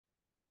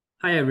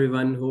Hi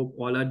everyone, hope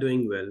all are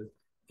doing well.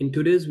 In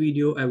today's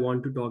video, I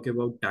want to talk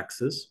about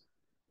taxes.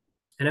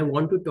 And I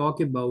want to talk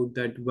about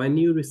that when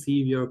you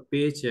receive your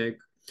paycheck,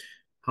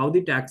 how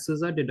the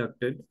taxes are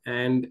deducted.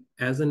 And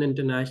as an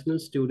international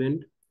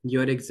student,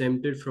 you're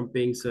exempted from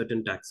paying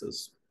certain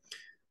taxes.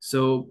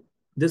 So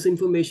this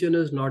information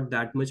is not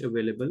that much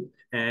available.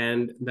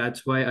 And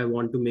that's why I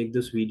want to make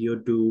this video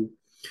to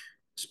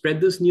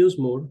spread this news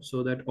more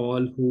so that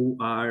all who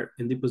are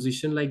in the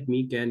position like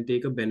me can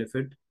take a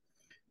benefit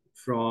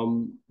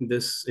from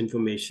this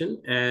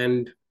information.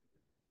 And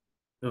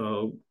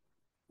uh,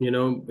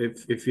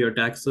 if your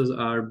taxes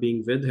are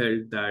being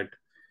withheld that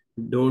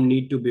don't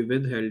need to be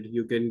withheld,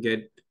 you can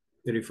get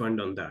a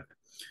refund on that.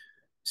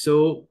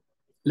 So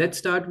let's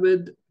start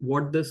with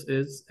what this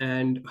is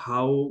and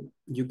how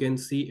you can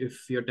see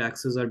if your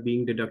taxes are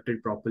being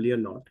deducted properly or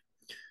not.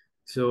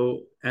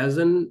 So as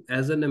an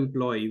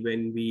employee,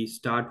 when we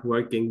start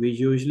working, we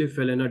usually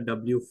fill in a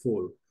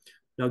W-4.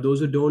 Now,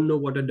 those who don't know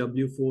what a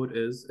W-4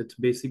 is, it's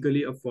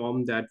basically a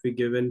form that we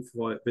give in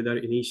for with our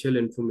initial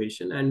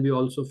information, and we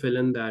also fill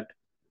in that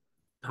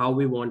how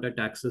we want our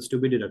taxes to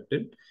be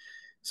deducted,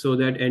 so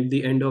that at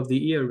the end of the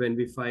year, when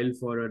we file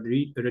for a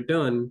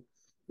return,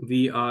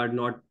 we are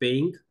not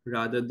paying,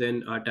 rather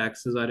than our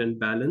taxes are in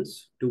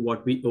balance to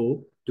what we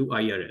owe to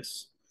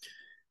IRS.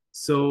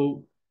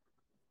 So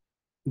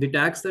the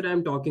tax that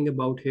I'm talking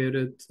about here,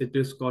 it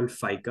is called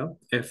FICA,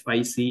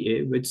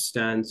 FICA, which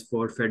stands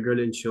for Federal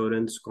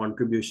Insurance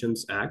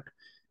Contributions Act.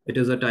 It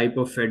is a type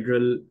of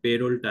federal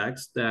payroll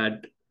tax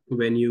that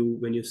when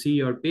you see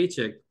your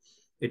paycheck,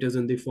 it is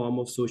in the form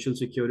of Social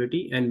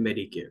Security and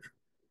Medicare.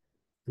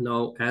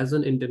 Now, as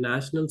an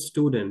international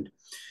student,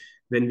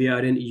 when we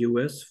are in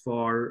US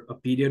for a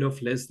period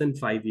of less than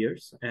 5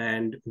 years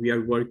and we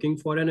are working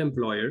for an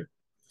employer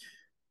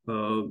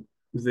uh,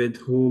 with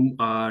whom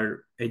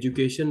our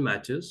education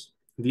matches,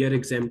 we are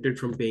exempted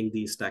from paying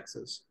these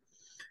taxes.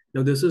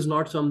 Now, this is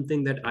not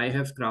something that I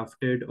have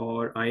crafted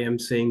or I am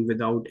saying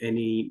without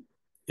any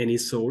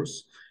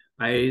source.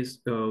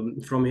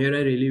 From here,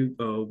 I really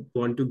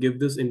want to give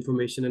this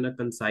information in a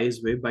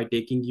concise way by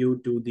taking you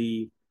to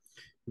the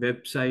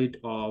website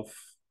of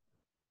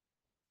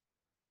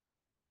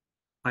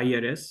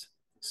IRS.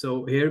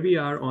 So here we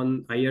are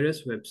on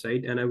IRS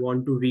website, and I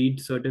want to read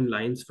certain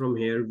lines from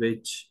here,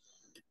 which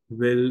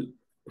will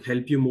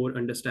help you more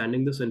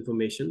understanding this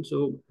information.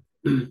 So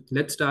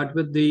let's start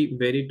with the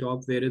very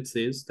top where it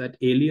says that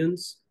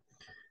aliens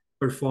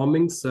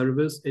performing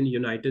service in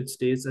United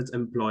States as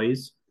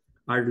employees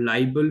are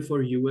liable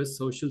for US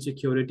Social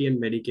Security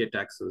and Medicare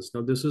taxes.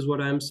 Now, this is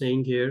what I'm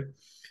saying here,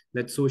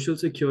 that Social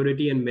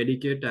Security and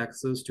Medicare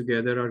taxes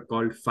together are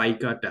called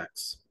FICA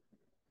tax.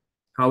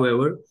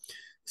 However,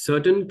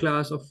 certain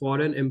class of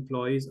foreign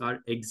employees are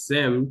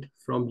exempt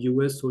from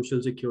US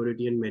Social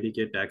Security and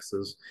Medicare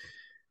taxes.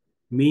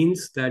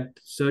 Means that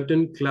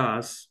certain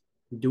class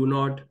do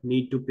not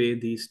need to pay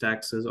these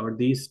taxes, or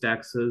these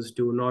taxes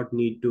do not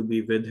need to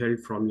be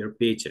withheld from your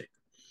paycheck.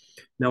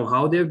 Now,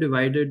 how they've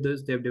divided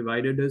this, they've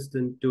divided this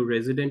into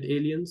resident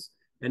aliens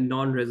and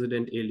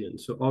non-resident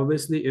aliens. So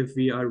obviously, if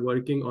we are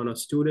working on a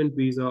student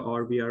visa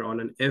or we are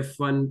on an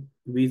F1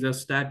 visa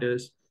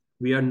status,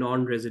 we are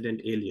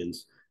non-resident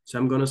aliens. So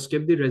I'm going to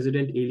skip the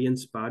resident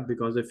aliens part,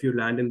 because if you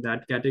land in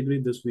that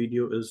category, this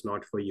video is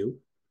not for you.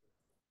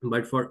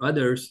 But for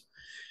others,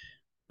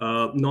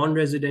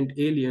 non-resident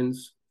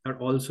aliens are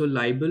also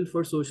liable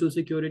for Social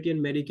Security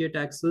and Medicare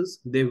taxes.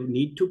 They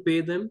need to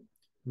pay them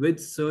with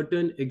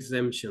certain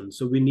exemptions.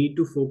 So we need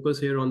to focus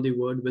here on the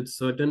word with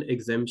certain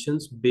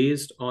exemptions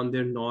based on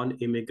their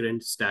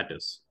non-immigrant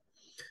status.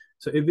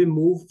 So if we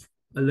move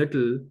a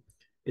little,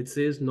 it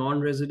says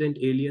non-resident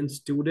alien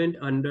student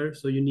under.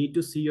 So you need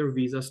to see your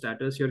visa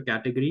status, your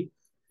category.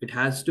 It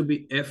has to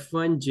be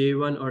F1,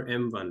 J1, or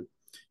M1.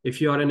 If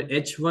you are an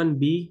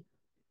H1B,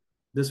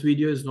 this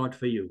video is not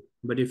for you.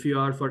 But if you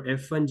are for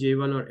F1,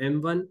 J1, or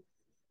M1,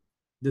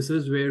 this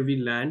is where we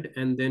land,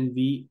 and then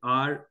we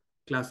are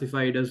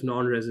classified as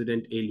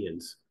non-resident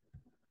aliens.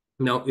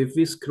 Now, if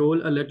we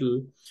scroll a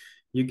little,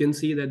 you can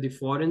see that the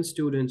foreign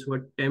students who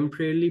are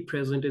temporarily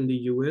present in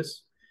the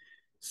US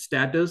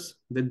status,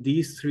 that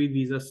these three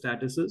visa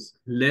statuses,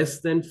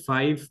 less than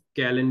 5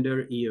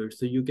 calendar years.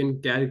 So you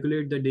can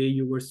calculate the day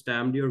you were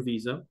stamped your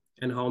visa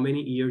and how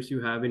many years you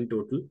have in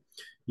total.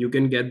 You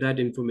can get that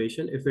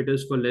information. If it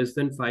is for less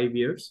than 5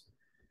 years,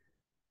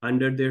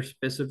 under their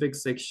specific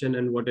section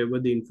and whatever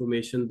the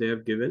information they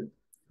have given,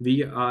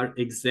 we are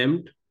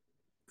exempt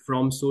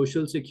from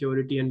Social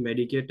Security and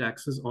Medicare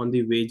taxes on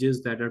the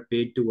wages that are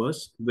paid to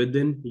us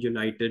within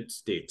United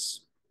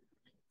States.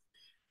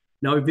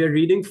 Now, if we are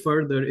reading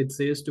further, it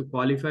says to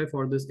qualify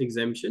for this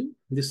exemption,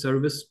 the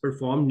service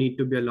performed need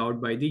to be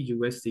allowed by the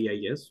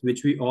USCIS,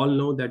 which we all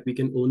know that we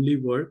can only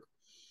work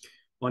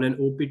on an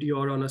OPT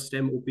or on a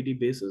STEM OPT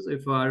basis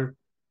if our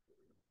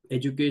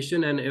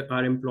education and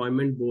our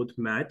employment both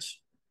match.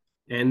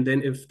 And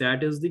then if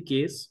that is the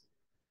case,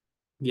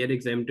 we are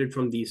exempted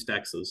from these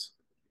taxes.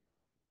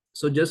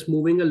 So just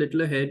moving a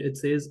little ahead, it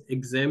says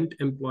exempt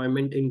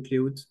employment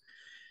includes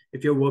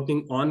if you're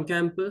working on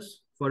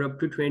campus for up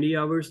to 20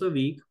 hours a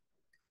week.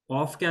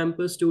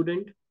 Off-campus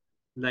student,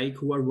 like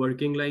who are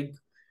working like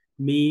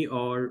me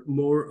or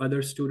more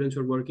other students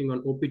who are working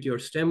on OPT or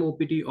STEM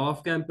OPT,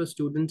 off-campus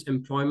students,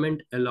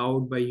 employment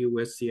allowed by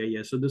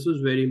USCIS. So this is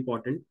very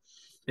important.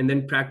 And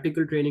then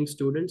practical training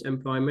students,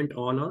 employment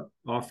on or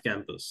off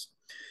campus.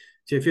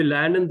 So if you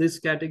land in this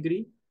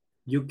category,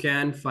 you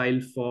can file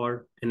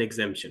for an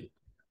exemption.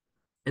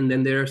 And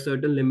then there are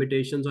certain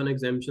limitations on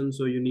exemption.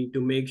 So you need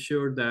to make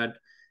sure that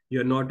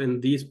you're not in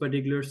these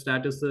particular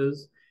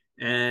statuses.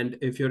 And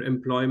if your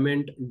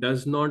employment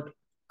does not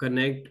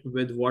connect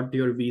with what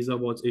your visa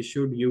was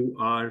issued, you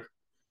are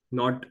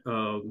not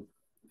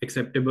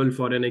acceptable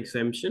for an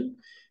exemption.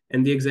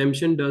 And the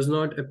exemption does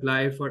not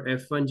apply for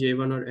F1,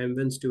 J1, or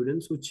M1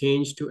 students who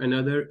change to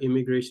another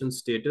immigration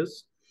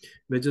status,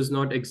 which is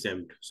not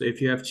exempt. So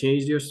if you have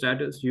changed your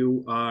status,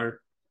 you are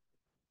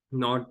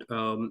not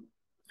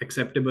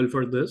acceptable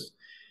for this.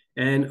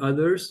 And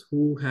others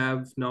who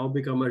have now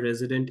become a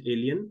resident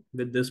alien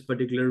with this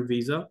particular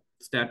visa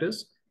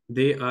status,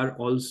 they are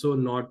also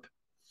not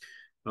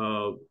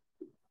uh,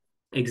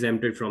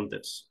 exempted from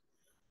this.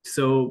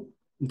 So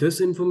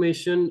this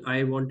information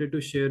I wanted to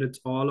share, it's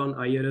all on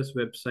IRS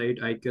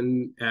website. I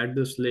can add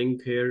this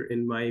link here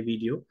in my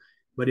video.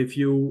 But if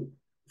you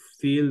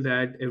feel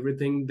that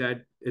everything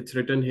that it's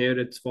written here,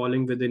 it's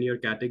falling within your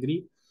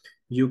category,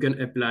 you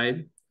can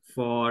apply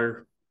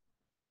for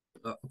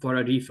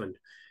a refund.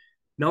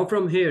 Now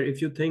from here,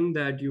 if you think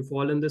that you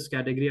fall in this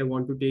category, I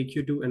want to take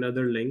you to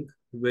another link,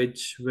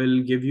 which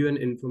will give you an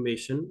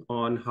information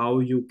on how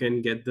you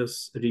can get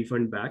this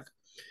refund back.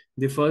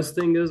 The first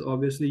thing is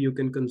obviously you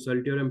can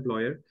consult your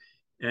employer,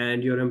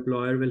 and your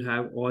employer will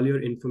have all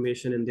your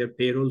information in their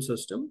payroll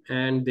system,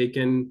 and they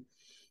can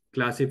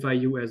classify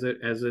you as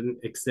an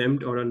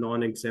exempt or a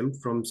non-exempt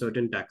from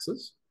certain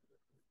taxes.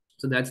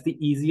 So that's the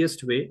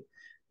easiest way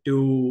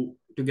to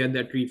get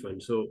that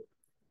refund. So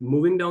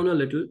moving down a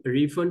little,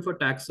 refund for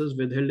taxes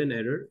withheld in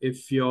error.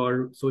 If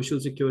your Social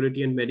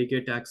Security and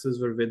Medicare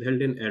taxes were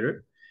withheld in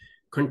error,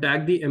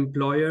 contact the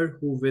employer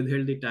who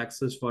withheld the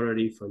taxes for a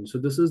refund. So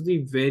this is the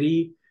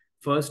very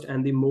first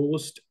and the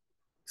most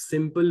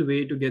simple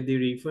way to get the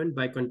refund,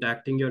 by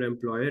contacting your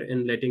employer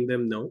and letting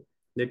them know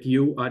that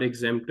you are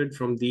exempted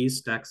from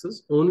these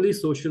taxes, only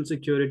Social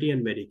Security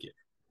and Medicare.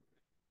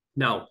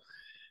 Now,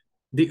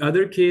 the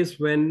other case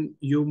when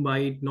you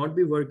might not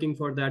be working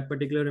for that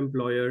particular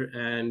employer,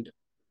 and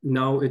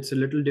now it's a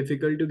little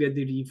difficult to get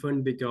the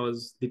refund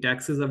because the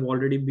taxes have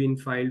already been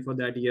filed for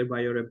that year by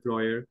your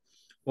employer,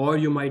 or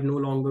you might no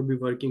longer be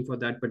working for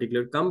that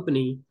particular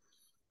company,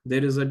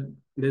 there's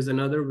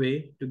another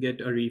way to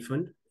get a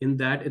refund. In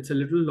that, it's a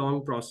little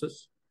long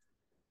process,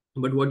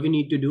 but what you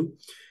need to do,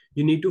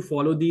 you need to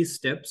follow these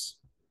steps,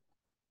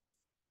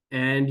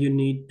 and you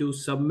need to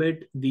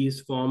submit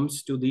these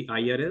forms to the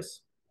IRS,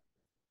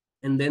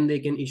 and then they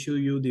can issue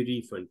you the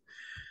refund.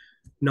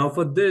 Now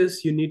for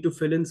this, you need to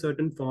fill in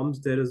certain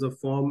forms. There is a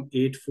form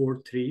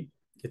 843.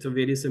 It's a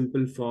very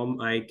simple form.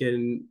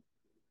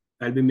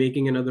 I'll be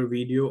making another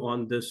video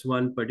on this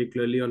one,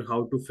 particularly on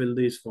how to fill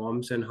these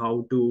forms and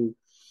how to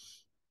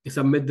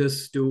submit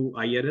this to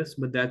IRS,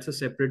 but that's a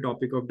separate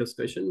topic of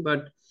discussion.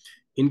 But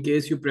in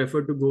case you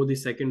prefer to go the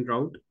second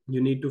route,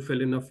 you need to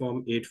fill in a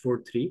form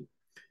 843.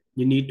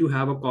 You need to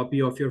have a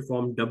copy of your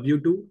form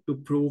W2 to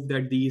prove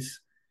that these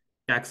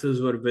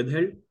taxes were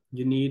withheld.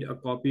 You need a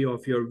copy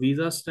of your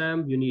visa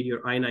stamp. You need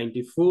your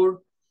I-94.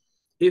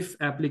 If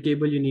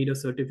applicable, you need a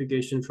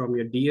certification from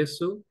your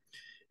DSO.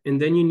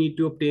 And then you need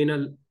to obtain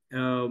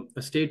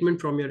a statement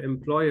from your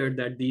employer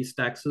that these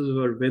taxes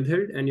were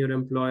withheld and your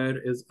employer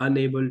is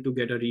unable to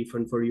get a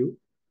refund for you.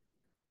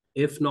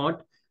 If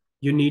not,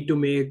 you need to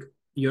make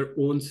your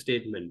own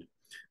statement.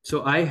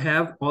 So I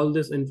have all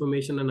this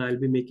information, and I'll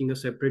be making a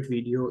separate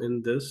video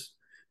in this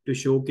to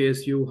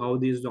showcase you how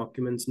these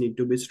documents need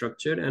to be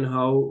structured and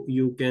how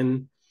you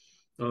can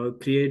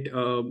create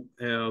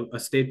a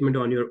statement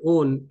on your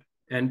own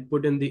and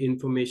put in the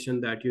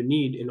information that you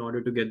need in order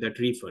to get that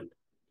refund.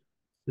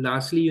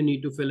 Lastly, you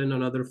need to fill in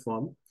another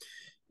form,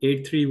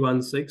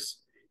 8316.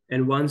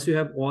 And once you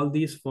have all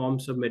these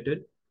forms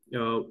submitted,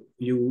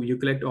 you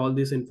collect all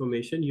this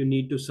information. You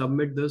need to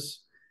submit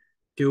this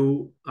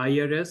to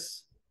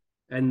IRS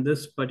and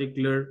this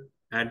particular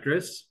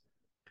address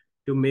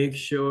to make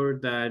sure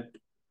that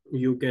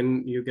you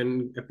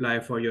can apply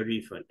for your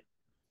refund.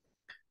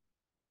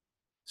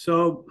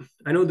 So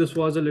I know this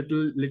was a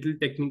little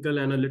technical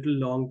and a little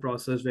long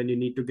process when you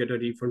need to get a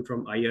refund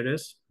from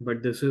IRS,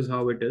 but this is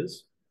how it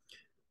is.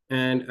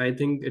 And I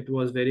think it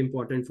was very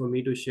important for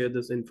me to share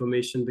this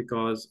information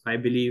because I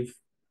believe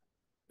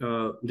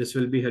this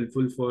will be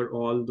helpful for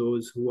all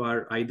those who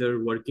are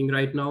either working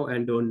right now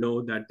and don't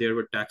know that their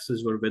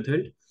taxes were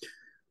withheld,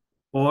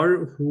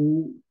 or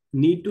who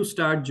need to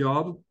start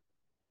job.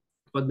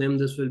 For them,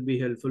 this will be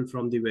helpful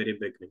from the very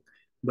beginning.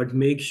 But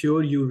make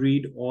sure you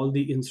read all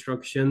the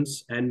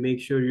instructions and make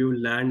sure you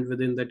land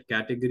within that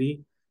category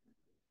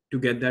to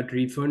get that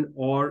refund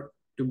or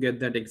to get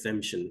that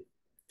exemption.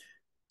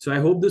 So I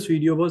hope this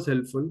video was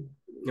helpful.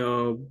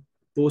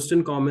 post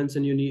in comments,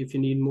 and if you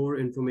need more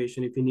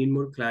information, if you need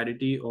more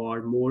clarity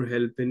or more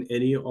help in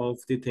any of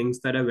the things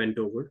that I went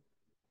over,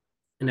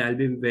 and I'll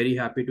be very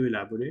happy to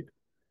elaborate.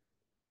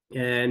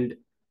 And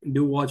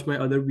do watch my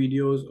other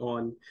videos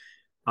on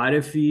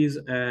RFEs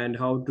and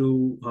how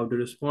to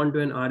respond to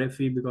an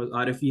RFE, because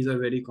RFEs are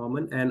very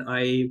common, and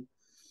I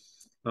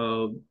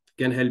uh,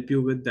 can help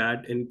you with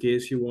that in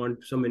case you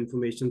want some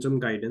information, some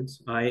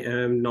guidance. I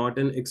am not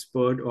an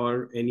expert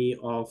or any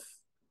of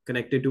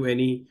connected to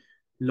any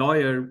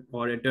lawyer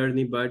or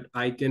attorney, but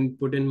I can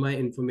put in my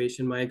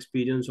information, my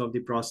experience of the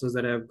process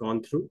that I have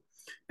gone through,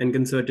 and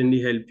can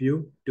certainly help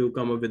you to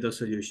come up with a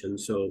solution.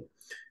 So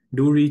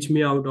do reach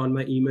me out on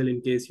my email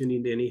in case you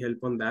need any help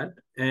on that,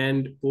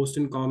 and post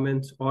in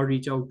comments or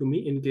reach out to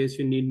me in case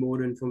you need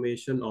more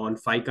information on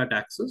FICA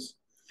taxes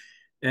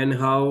and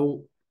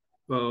how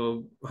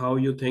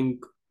you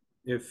think,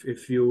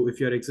 if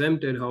you're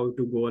exempted, how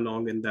to go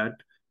along in that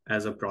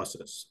as a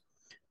process.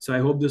 So I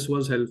hope this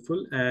was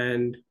helpful,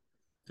 and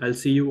I'll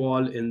see you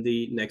all in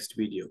the next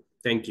video.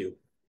 Thank you.